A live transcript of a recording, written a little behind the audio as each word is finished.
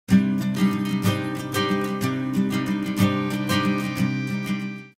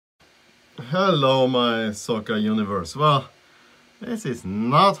Hello, my soccer universe. Well, this is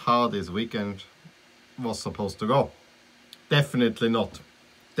not how this weekend was supposed to go. Definitely not.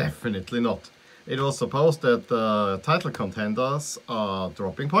 Definitely not. It was supposed that the title contenders are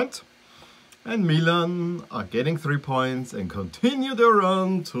dropping points and Milan are getting 3 points and continue their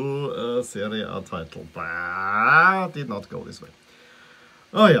run to a Serie A title. But did not go this way.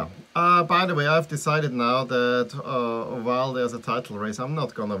 Oh yeah, by the way, I've decided now that while there's a title race, I'm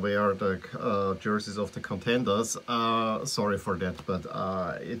not gonna wear the jerseys of the contenders. Sorry for that, but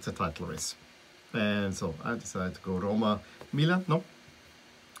it's a title race. And so I decided to go Roma, Milan. No,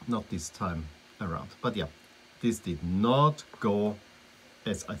 not this time around. But yeah, this did not go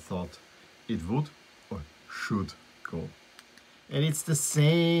as I thought it would or should go. And it's the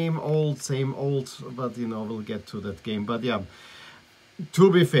same old, but you know, we'll get to that game. But yeah.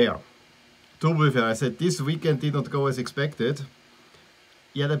 To be fair, I said this weekend did not go as expected.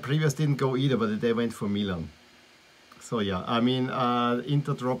 Yeah, the previous didn't go either, but they went for Milan. So yeah, I mean,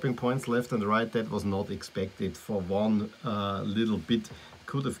 Inter dropping points left and right, that was not expected for one little bit.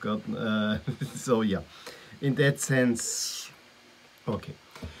 Could have gotten, so yeah, in that sense, okay.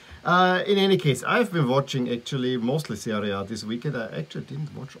 In any case, I've been watching actually mostly Serie A this weekend. I actually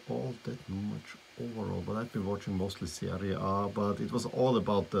didn't watch all that much overall, but I've been watching mostly Serie A, but it was all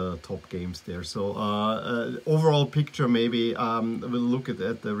about the top games there. So overall picture, maybe we'll look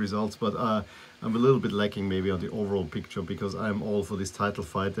at the results, but I'm a little bit lacking maybe on the overall picture because I'm all for this title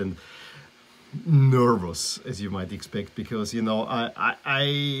fight and nervous, as you might expect, because you know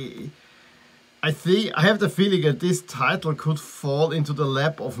I think I have the feeling that this title could fall into the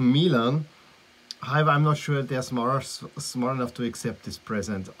lap of Milan. However, I'm not sure they're smart enough to accept this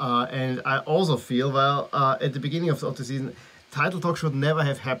present. And I also feel, well, at the beginning of the season, title talk should never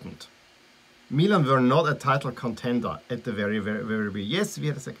have happened. Milan were not a title contender at the very beginning. Yes, we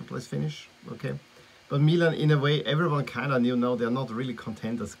had a second place finish, okay. But Milan, in a way, everyone kind of knew now they're not really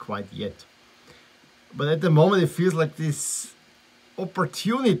contenders quite yet. But at the moment, it feels like this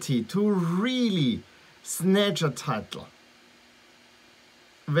opportunity to really snatch a title.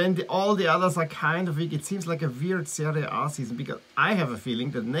 When all the others are kind of weak, it seems like a weird Serie A season, because I have a feeling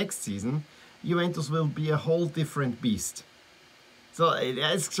that next season Juventus will be a whole different beast. So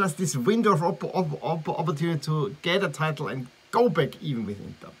it's just this window of opportunity to get a title and go back even with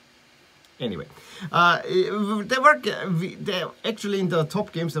Inter. Anyway, actually in the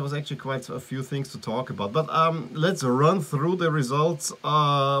top games there was actually quite a few things to talk about. But let's run through the results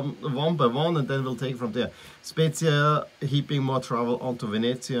one by one, and then we'll take from there. Spezia heaping more trouble onto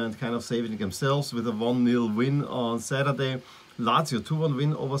Venezia and kind of saving themselves with a 1-0 win on Saturday. Lazio 2-1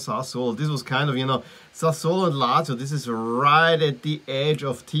 win over Sassuolo. This was kind of, you know, Sassuolo and Lazio, this is right at the edge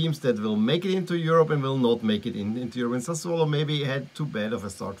of teams that will make it into Europe and will not make it into Europe. And Sassuolo maybe had too bad of a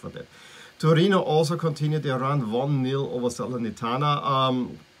start for that. Torino also continued their run 1-0 over Salernitana.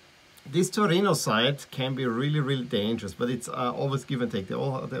 This Torino side can be really dangerous, but it's always give and take. They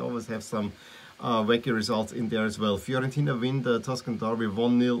always have some wacky results in there as well. Fiorentina win the Tuscan derby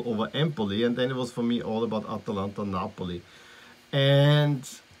 1-0 over Empoli, and then it was for me all about Atalanta Napoli. And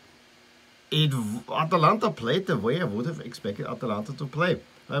Atalanta played the way I would have expected Atalanta to play.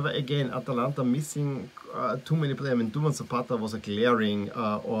 However, again, Atalanta missing too many players. I mean, Duvan Zapata was a glaring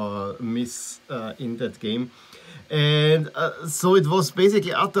miss in that game. And so it was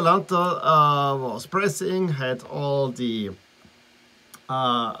basically Atalanta was pressing, had all the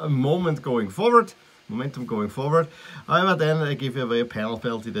momentum going forward. However, then I give away a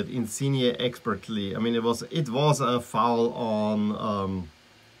penalty that Insigne expertly, I mean, it was a foul on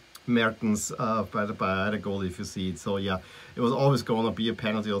Mertens by the goal, if you see it. So yeah, it was always going to be a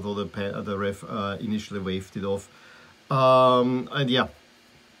penalty, although the ref initially waved it off. And yeah,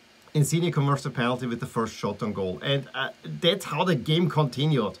 Insigne converts the penalty with the first shot on goal, and that's how the game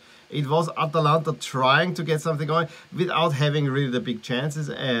continued. It was Atalanta trying to get something going without having really the big chances,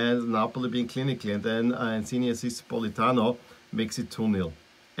 and Napoli being clinical, and then Insigne assists Politano, makes it 2-0.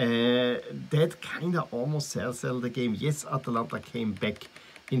 That kind of almost settled the game. Yes, Atalanta came back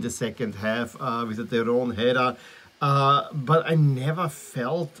in the second half with a De Roon header, but I never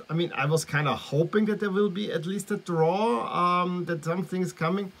felt, I mean, I was kind of hoping that there will be at least a draw, that something is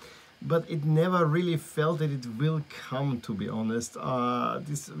coming, but it never really felt that it will come, to be honest,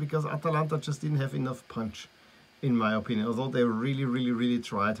 because Atalanta just didn't have enough punch, in my opinion, although they really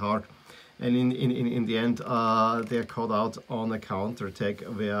tried hard. And in the end, they're caught out on a counter-attack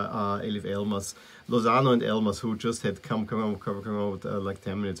where Elif Elmas, Lozano and Elmas, who just had come out like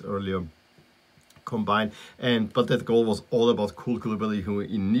 10 minutes earlier, combined. But that goal was all about Koulibaly, who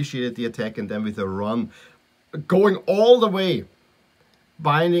initiated the attack, and then with a run, going all the way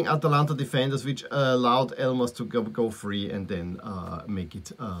binding Atalanta defenders, which allowed Elmas to go free and then make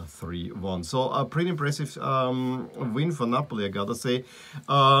it 3-1. So a pretty impressive win for Napoli, I gotta say.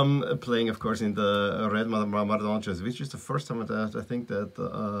 Playing, of course, in the red Maradona jersey, which is the first time that I think that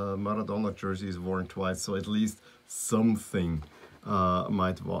Maradona jersey is worn twice, so at least something.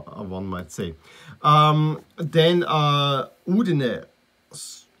 One might say. Then Udine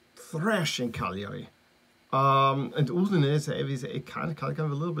thrashing Cagliari. And Udine is a kind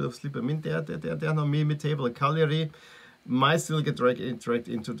of a little bit of sleep. I mean, they're not mid-table. Cagliari might still get dragged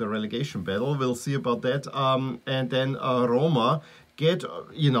into the relegation battle. We'll see about that. And then Roma get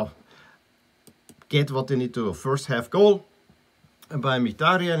what they need to do. First half goal by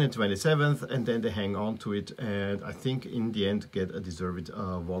Mkhitaryan in 27th, and then they hang on to it, and I think in the end get a deserved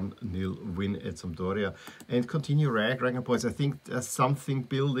 1-0 win at Sampdoria and continue ranking points. I think there's something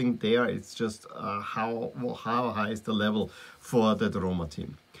building there. It's just how high is the level for that Roma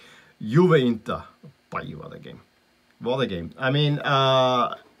team. Juve Inter, what a game! What a game! I mean,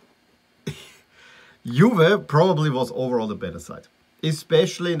 Juve probably was overall the better side.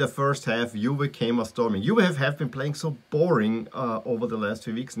 Especially in the first half, Juve came a storming. Juve have been playing so boring over the last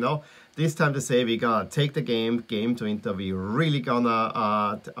 2 weeks. Now, this time they say we gotta take the game to Inter. We really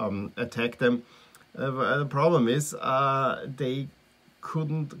gonna attack them. The problem is they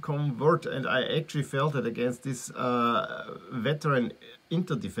couldn't convert, and I actually felt that against this veteran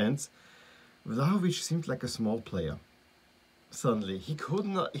Inter defense, Vlahovic seemed like a small player. Suddenly, he could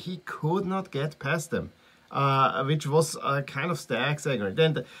not get past them. Which was kind of staggering.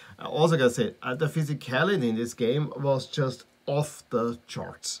 Then also gotta say, the physicality in this game was just off the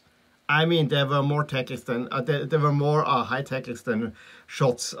charts. I mean, there were more tackles than there were more high tackles than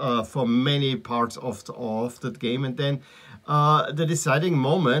shots for many parts of that game. And then the deciding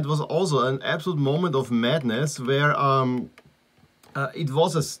moment was also an absolute moment of madness where it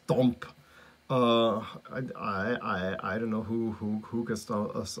was a stomp. I don't know who gets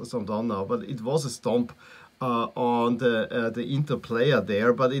stomped on now, but it was a stomp on the Inter player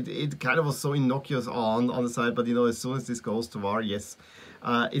there, but it kind of was so innocuous on the side. But as soon as this goes to VAR, yes,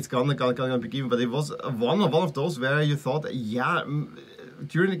 it's gonna be given. But it was one of those where you thought, yeah,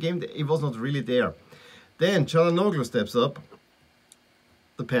 during the game it was not really there. Then Çalhanoğlu steps up.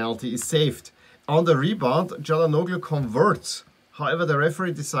 The penalty is saved. On the rebound, Çalhanoğlu converts. However, the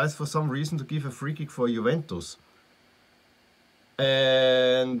referee decides for some reason to give a free kick for Juventus.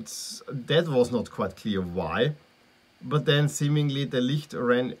 And that was not quite clear why. But then seemingly the Licht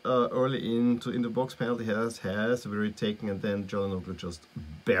ran early into the box. Penalty has to be retaken, and then Çalhanoğlu just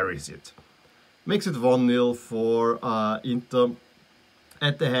buries it. Makes it 1-0 for Inter.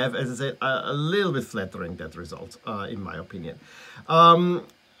 At the half, as I said, a little bit flattering, that result, in my opinion.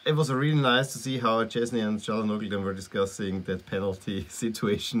 It was really nice to see how Chesney and Çalhanoğlu were discussing that penalty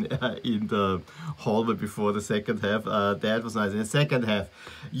situation in the hallway before the second half. That was nice. In the second half,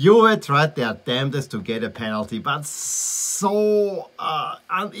 Juve tried their damnedest to get a penalty, but so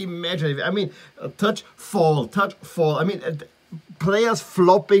unimaginative. I mean, touch, fall. I mean, players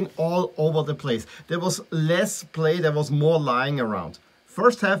flopping all over the place. There was less play, there was more lying around.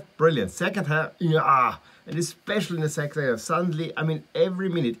 First half, brilliant. Second half, yeah. And especially in the second half, suddenly, I mean, every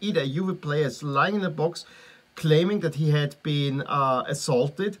minute, either a Juve player is lying in the box, claiming that he had been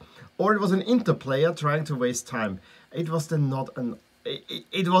assaulted, or it was an Inter player trying to waste time. It was then not an...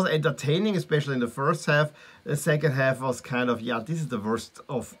 It was entertaining, especially in the first half. The second half was kind of, yeah, this is the worst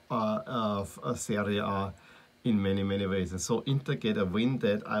of Serie A in many, many ways. And so Inter get a win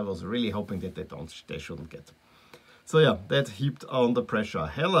that I was really hoping that they shouldn't get. So yeah, that heaped on the pressure.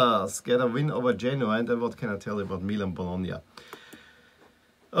 Hellas get a win over Genoa, and then what can I tell you about Milan Bologna?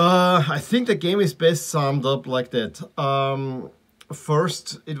 I think the game is best summed up like that.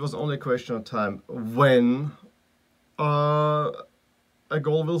 First, it was only a question of time when a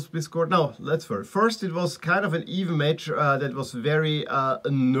goal will be scored. No, let's first it was kind of an even match that was very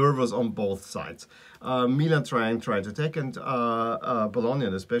nervous on both sides. Milan trying to attack, and Bologna,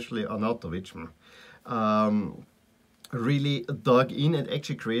 and especially Arnautovic, really dug in and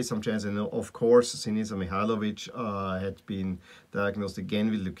actually created some chances. And of course, Sinisa Mihajlovic had been diagnosed again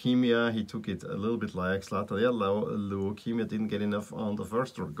with leukemia. He took it a little bit like Zlatan. Yeah, leukemia didn't get enough on the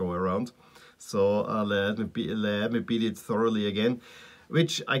first go around, so let me beat it thoroughly again,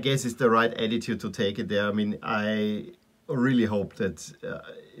 which I guess is the right attitude to take it there. I mean, I really hope that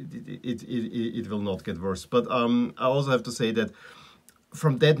it will not get worse. But I also have to say that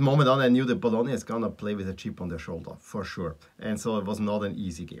from that moment on, I knew that Bologna is gonna play with a chip on their shoulder, for sure. And so it was not an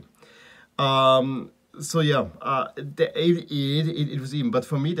easy game. So yeah, it was even. But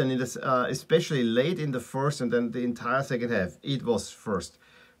for me, then, especially late in the first and then the entire second half, it was first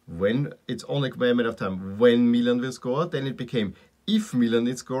when it's only a matter of time when Milan will score. Then it became if Milan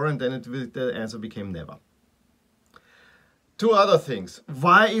will score, and then the answer became never. Two other things.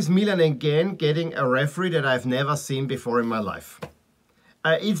 Why is Milan again getting a referee that I've never seen before in my life?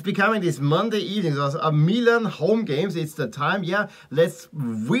 It's becoming this Monday evening, a Milan home games, it's the time, yeah, let's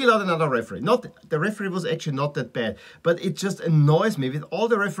wheel out another referee. The referee was actually not that bad, but it just annoys me with all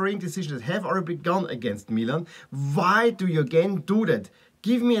the refereeing decisions that have already begun against Milan. Why do you again do that?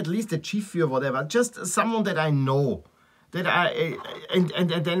 Give me at least a chief or whatever, just someone that I know. That and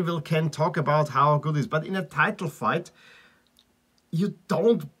then we can talk about how good it is. But in a title fight, you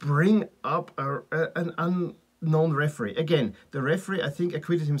don't bring up an unknown referee. Again, the referee, I think,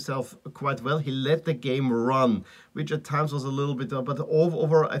 acquitted himself quite well. He let the game run, which at times was a little bit, but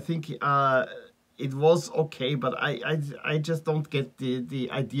overall, I think it was okay, but I just don't get the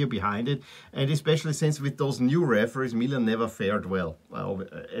idea behind it. And especially since with those new referees, Milan never fared well.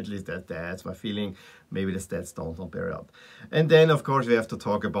 At least that's my feeling. Maybe the stats don't bear out. And then, of course, we have to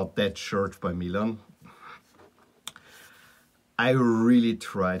talk about that shirt by Milan. I really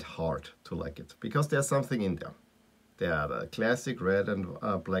tried hard to like it, because there's something in there. There are the classic red and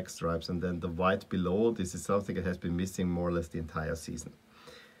black stripes, and then the white below. This is something that has been missing more or less the entire season.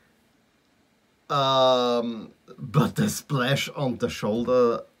 But the splash on the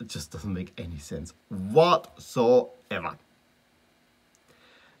shoulder just doesn't make any sense whatsoever.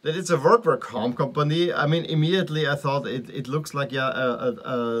 That it's a workwear company. I mean, immediately I thought it looks like, yeah,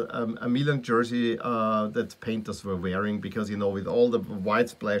 a Milan jersey that painters were wearing, because, you know, with all the white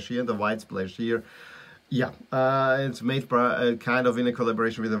splash here and the white splash here, yeah, it's made by, kind of in a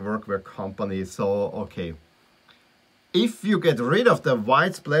collaboration with a workwear company. So okay, if you get rid of the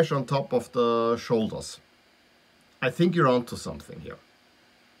white splash on top of the shoulders, I think you're onto something here.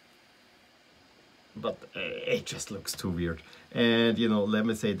 But it just looks too weird. And, you know, let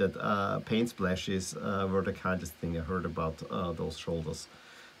me say that paint splashes were the kindest thing I heard about those shoulders,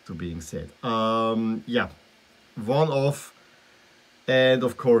 to being said. Yeah, one-off. And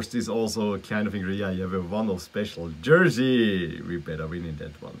of course, this also kind of thing, yeah, you have a one-off special jersey. We better win in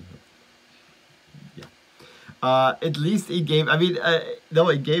that one. Yeah. At least it gave, I mean, no,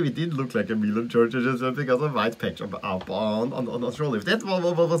 it did look like a Milan jersey or something, because a white patch up on the shoulder. If that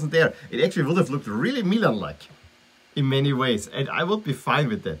wasn't there, it actually would have looked really Milan-like in many ways, and I would be fine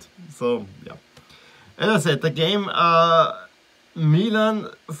with that. So, yeah. As I said, the game, Milan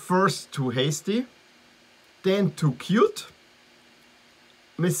first too hasty, then too cute,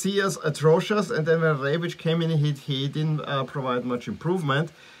 Messias atrocious, and then when Rebic came in, he didn't provide much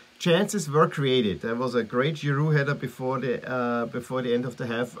improvement. Chances were created. There was a great Giroud header before the end of the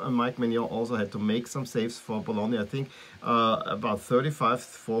half. Mike Maignan also had to make some saves for Bologna. I think about 40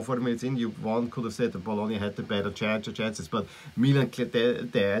 minutes in, one could have said that Bologna had the better chances, but Milan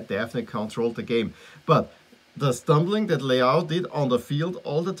definitely controlled the game. But the stumbling that Leao did on the field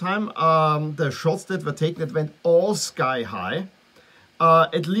all the time, the shots that were taken that went all sky high.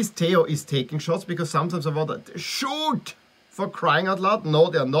 At least Theo is taking shots, because sometimes I want to shoot. For crying out loud, no,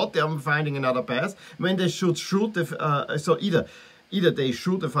 they're not. They're finding another pass. When they should shoot, so either they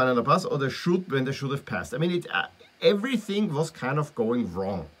shoot and find another pass, or they shoot when they should have passed. I mean, everything was kind of going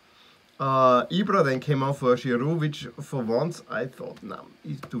wrong. Ibra then came on for Giroud, which for once I thought, nah,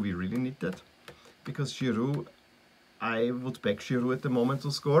 do we really need that? Because Giroud, I would back Giroud at the moment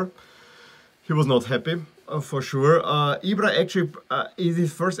to score. He was not happy, for sure. Ibra actually, in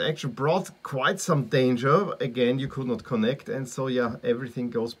his first action, brought quite some danger. Again, you could not connect, and so, yeah,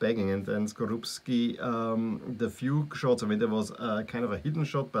 everything goes begging. And then Skorupski, the few shots, I mean, there was kind of a hidden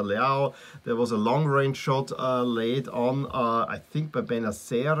shot by Leao. There was a long-range shot laid on, I think, by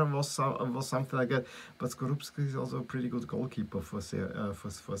Benacer was something like that. But Skorupski is also a pretty good goalkeeper for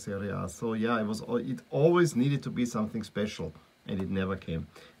Serie A. So, yeah, it always needed to be something special. And it never came.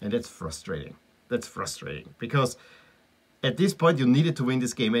 And that's frustrating. That's frustrating. Because at this point, you needed to win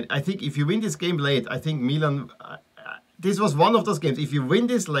this game. And I think if you win this game late, I think Milan... this was one of those games. If you win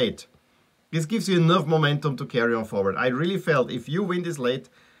this late, this gives you enough momentum to carry on forward. I really felt if you win this late,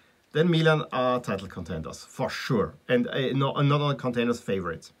 then Milan are title contenders. For sure. And not only contenders,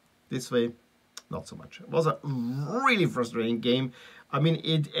 favorites. This way, not so much. It was a really frustrating game. I mean,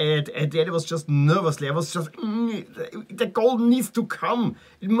 at the end, it was just nervously. I was just, the goal needs to come.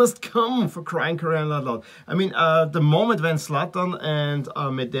 It must come, for crying out loud. I mean, the moment when Zlatan and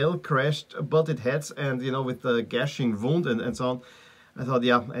Medel crashed, butted heads, and, you know, with the gashing wound and so on, I thought,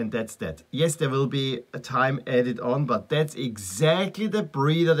 yeah, and that's that. Yes, there will be a time added on, but that's exactly the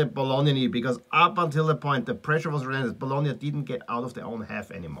breather that Bologna needed, because up until the point, the pressure was relentless. Bologna didn't get out of their own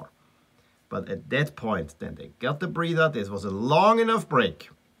half anymore. But at that point, then they got the breather. This was a long enough break.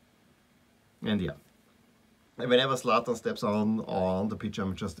 And yeah, whenever Zlatan steps on the pitch,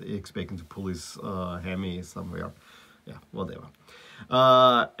 I'm just expecting to pull his hammy somewhere. Yeah, whatever.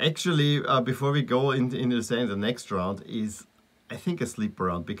 Actually, before we go into the next round is, I think, a sleeper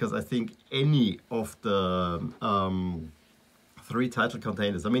round, because I think any of the 3 title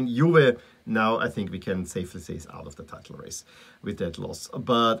contenders, I mean, Juve now, I think we can safely say, is out of the title race with that loss.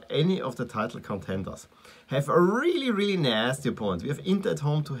 But any of the title contenders have a really, really nasty opponent. We have Inter at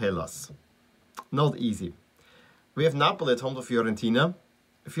home to Hellas. Not easy. We have Napoli at home to Fiorentina.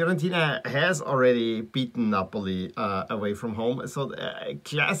 Fiorentina has already beaten Napoli away from home, so a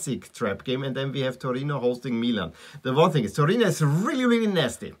classic trap game. And then we have Torino hosting Milan. The one thing is, Torino is really, really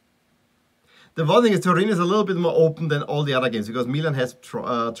nasty. The one thing is, Torino is a little bit more open than all the other games, because Milan has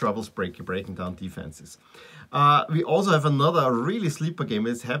troubles breaking down defenses. We also have another really sleeper game.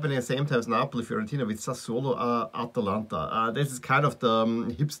 It's happening at the same time as Napoli, Fiorentina, with Sassuolo, Atalanta. This is kind of the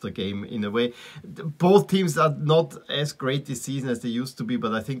hipster game in a way. Both teams are not as great this season as they used to be,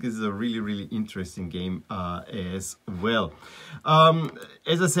 but I think this is a really, really interesting game as well.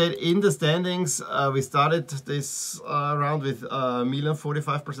 As I said, in the standings, we started this round with Milan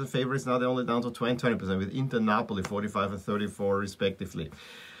 45% favorites. Now they're only down to 20%, with Inter, Napoli 45 and 34 respectively.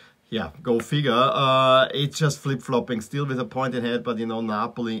 Yeah, go figure. It's just flip-flopping, still with a point in hand, but you know,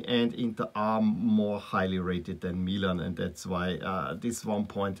 Napoli and Inter are more highly rated than Milan, and that's why this 1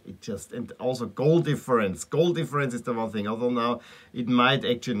 point, it just, and also goal difference. Goal difference is the one thing, although now it might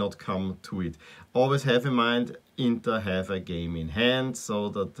actually not come to it. Always have in mind, Inter have a game in hand, so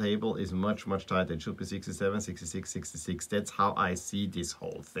the table is much, much tighter. It should be 67, 66, 66. That's how I see this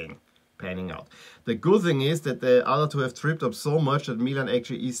whole thing panning out. The good thing is that the other two have tripped up so much that Milan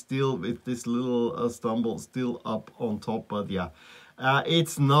actually is still, with this little stumble, still up on top. But yeah,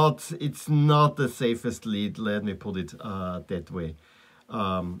 it's not the safest lead, let me put it that way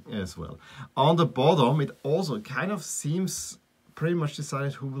as well. On the bottom, it also kind of seems pretty much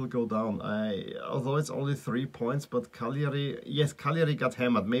decided who will go down. Although it's only 3 points, but Cagliari, yes, Cagliari got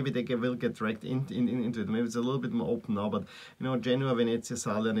hammered. Maybe they will get dragged into it. Maybe it's a little bit more open now, but you know, Genoa, Venezia,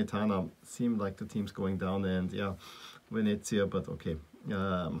 Salernitana seem like the teams going down, and yeah, Venezia, but okay.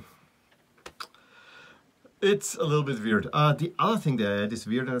 It's a little bit weird. The other thing that is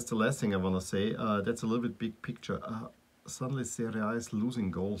weird, and that's the last thing I want to say, that's a little bit big picture. Suddenly Serie A is losing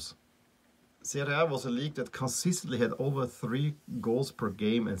goals. Serie A was a league that consistently had over 3 goals per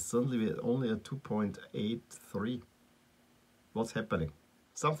game, and suddenly we had only a 2.83. What's happening?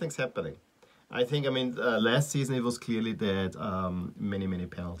 Something's happening. I think, I mean, last season it was clearly that many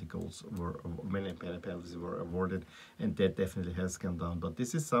penalties were awarded, and that definitely has come down. But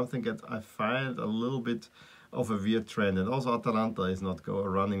this is something that I find a little bit of a weird trend, and also Atalanta is not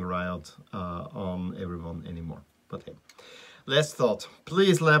running riot on everyone anymore. But hey. Last thought.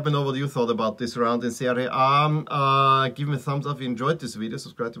 Please let me know what you thought about this round in Serie A. Give me a thumbs up if you enjoyed this video.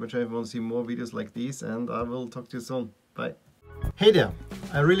 Subscribe to my channel if you want to see more videos like these. And I will talk to you soon. Bye. Hey there.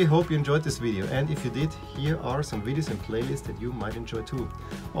 I really hope you enjoyed this video. And if you did, here are some videos and playlists that you might enjoy too.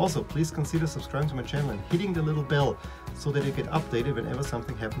 Also, please consider subscribing to my channel and hitting the little bell so that you get updated whenever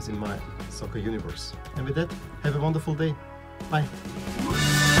something happens in my soccer universe. And with that, have a wonderful day. Bye.